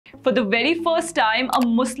For the very first time, a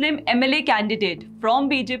Muslim MLA candidate from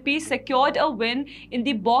BJP secured a win in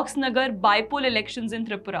the Boxnagar by-poll elections in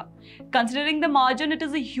Tripura. Considering the margin, it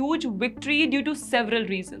is a huge victory due to several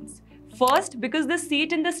reasons. First, because the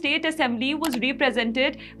seat in the state assembly was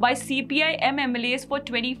represented by CPI MLAs for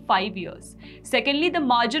 25 years. Secondly, the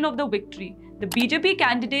margin of the victory. The BJP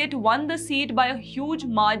candidate won the seat by a huge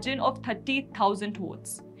margin of 30,000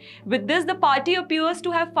 votes. With this, the party appears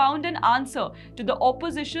to have found an answer to the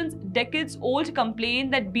opposition's decades-old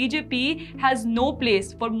complaint that BJP has no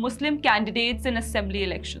place for Muslim candidates in assembly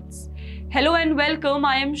elections. Hello and welcome,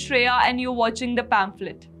 I am Shreya and you're watching the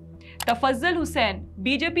Pamphlet. Tafajjal Hossain,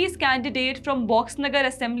 BJP's candidate from Boxnagar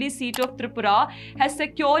assembly seat of Tripura, has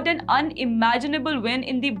secured an unimaginable win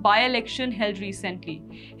in the by-election held recently.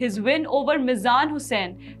 His win over Mizan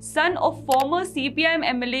Hussain, son of former CPI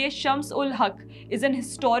MLA Sams is an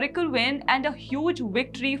historical win and a huge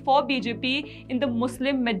victory for BJP in the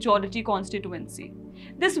Muslim majority constituency.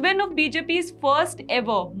 This win of BJP's first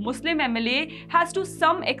ever Muslim MLA has to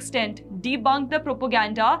some extent debunked the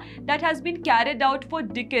propaganda that has been carried out for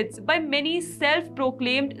decades by many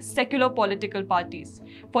self-proclaimed secular political parties.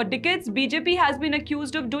 For decades, BJP has been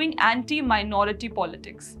accused of doing anti-minority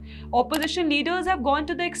politics. Opposition leaders have gone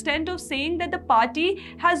to the extent of saying that the party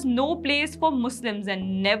has no place for Muslims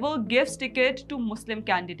and never gives ticket to Muslim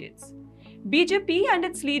candidates. BJP and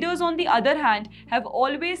its leaders, on the other hand, have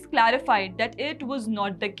always clarified that it was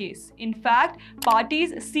not the case. In fact,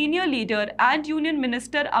 party's senior leader and Union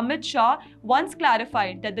Minister Amit Shah once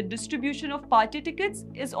clarified that the distribution of party tickets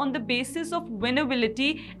is on the basis of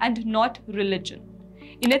winnability and not religion.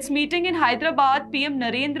 In its meeting in Hyderabad, PM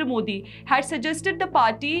Narendra had suggested the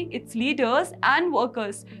party, its leaders and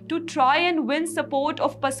workers to try and win support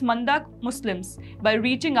of Pasmanda Muslims by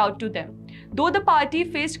reaching out to them. Though the party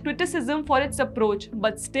faced criticism for its approach,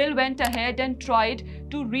 but still went ahead and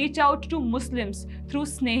tried to reach out to Muslims through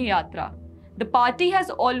Sneh Yatra. The party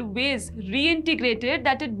has always reintegrated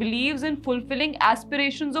that it believes in fulfilling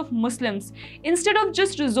aspirations of Muslims instead of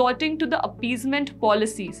just resorting to the appeasement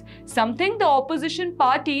policies, something the opposition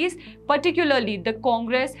parties, particularly the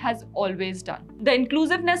Congress, has always done. The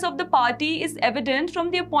inclusiveness of the party is evident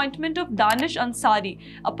from the appointment of Danish Ansari,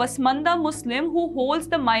 a Pasmanda Muslim who holds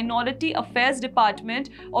the Minority Affairs Department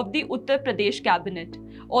of the Uttar Pradesh cabinet.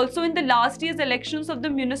 Also, in the last year's elections of the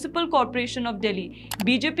Municipal Corporation of Delhi,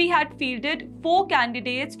 BJP had fielded 4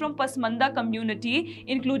 candidates from Pasmanda community,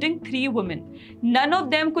 including 3 women. None of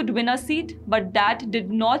them could win a seat, but that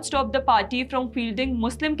did not stop the party from fielding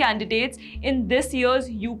Muslim candidates in this year's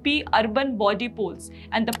UP urban body polls,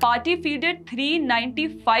 and the party fielded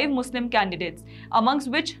 395 Muslim candidates, amongst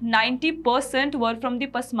which 90% were from the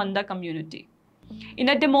Pasmanda community. In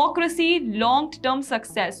a democracy, long-term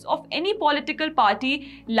success of any political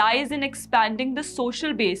party lies in expanding the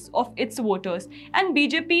social base of its voters, and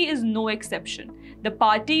BJP is no exception. The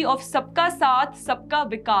party of Sabka Sath,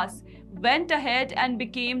 Sabka Vikas went ahead and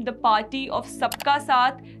became the party of Sabka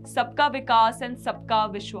Sath, Sabka Vikas and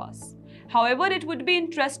Sabka Vishwas. However, it would be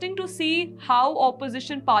interesting to see how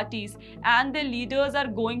opposition parties and their leaders are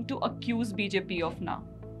going to accuse BJP of now.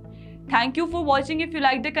 Thank you for watching. If you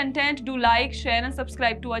like the content, do like, share and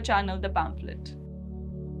subscribe to our channel, The Pamphlet.